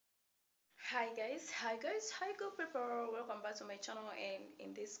Hi good people, welcome back to my channel.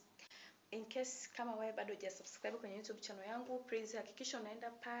 And in case kama wewe bado hujasubscribe kwenye YouTube channel yangu, please hakikisha unaenda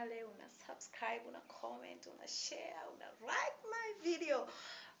pale, una subscribe, una comment, una share, una like my video.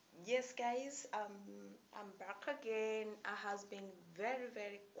 Yes guys, I'm back again. I has been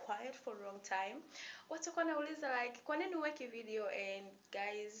very quiet for a long time. Watu wanauliza like kwa nini uweke video, and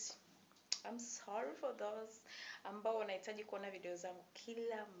guys, I'm sorry for those ambao wanahitaji kuona video zangu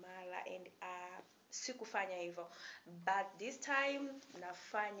kila mara, and sikufanya hivyo, but this time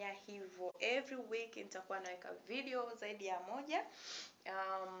nafanya hivyo. Every week nitakuwa naweka video zaidi ya moja.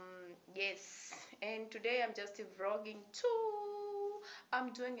 Yes, and today I'm just vlogging too.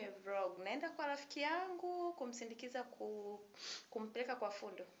 I'm doing a vlog. Naenda kwa rafiki yangu kumsindikiza, kumpeleka kwa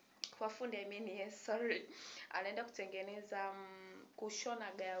fundi, I mean, yes, sorry. Anaenda kutengeneza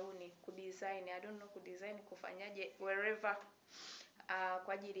kushona gauni, kudesign, I don't know kudesign kufanyaje, wherever,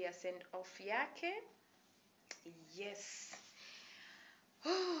 kwa ajili ya send off yake. Yes.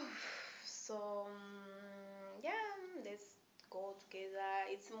 So yeah, let's go together.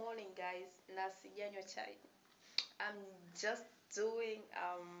 It's morning guys, na sijanywa chai. I'm just doing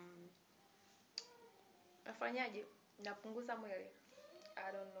nafanyaje, napunguza mwili,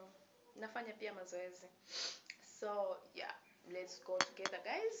 I don't know, nafanya pia mazoezi. So yeah, let's go together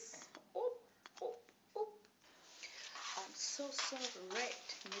guys. I'm so red.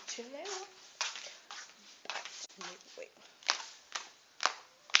 Nichelewa, but anyway.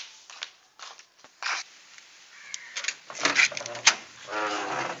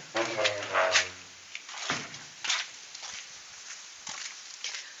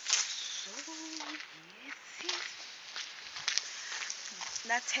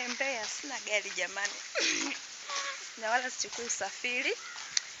 Natembea, sina gari jamani. Na wala sichukui usafiri.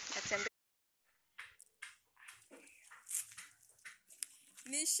 Natembea.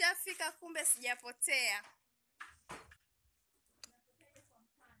 Nishafika, kumbe sijapotea.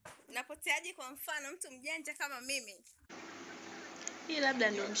 Napoteaje kwa mfano mtu mjanja kama mimi? Hii labda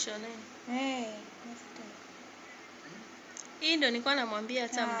ndio mshonee. Hii ndio nilikuwa namwambia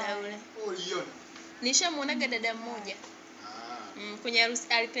hata muda ule. Uliona? Nishamuonaga dada mmoja. Kwenye harusi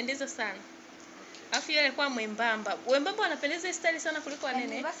alipendeza sana. Alafu yule alikuwa mwembamba. Wembamba wanapendeza style sana kuliko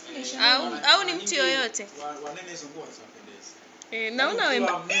wanene. Au ni mtu yoyote. Wanene hizo nguo zinapendeza. Naona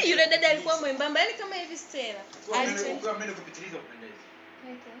wembamba. Yule dada alikuwa mwembamba, yani kama hivi Stella. Alikuwa mimi kupitiliza kupendeza.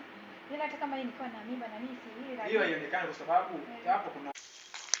 Okay. Ila hata kama ilikuwa na mimba na nini ile hiyo haionekani kwa sababu hapo kuna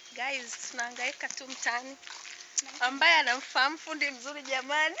guys, tunahangaika tu mtaani. Ambaye anamfahamu fundi mzuri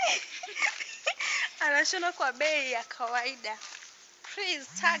jamani. Anashona kwa bei ya kawaida.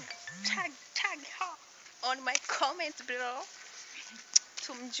 Please tag her on my comment below.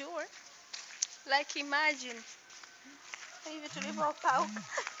 Tumjue. Like imagine hivi tulivyopauka.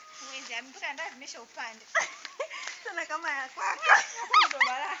 mwezi amekuta ndio vimesha upande. Sana kama ya kwako. Ndio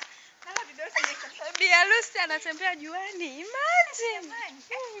bala. Kama vidole sasa. Bi harusi anatembea juani. Imagine.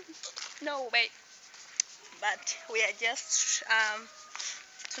 No way. But we are just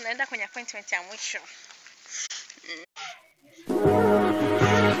tunaenda kwenye appointment ya mwisho.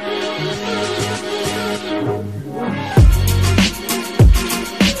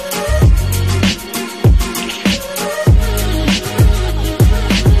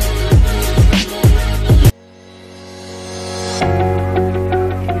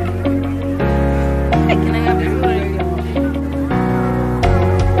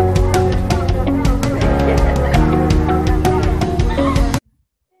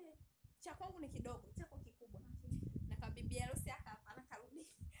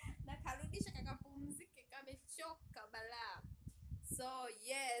 So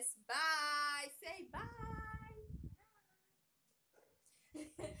yes, bye. Say bye.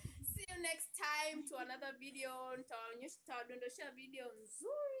 See you next time to another video. Nitawadondosha video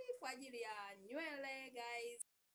nzuri kwa ajili ya nywele guys.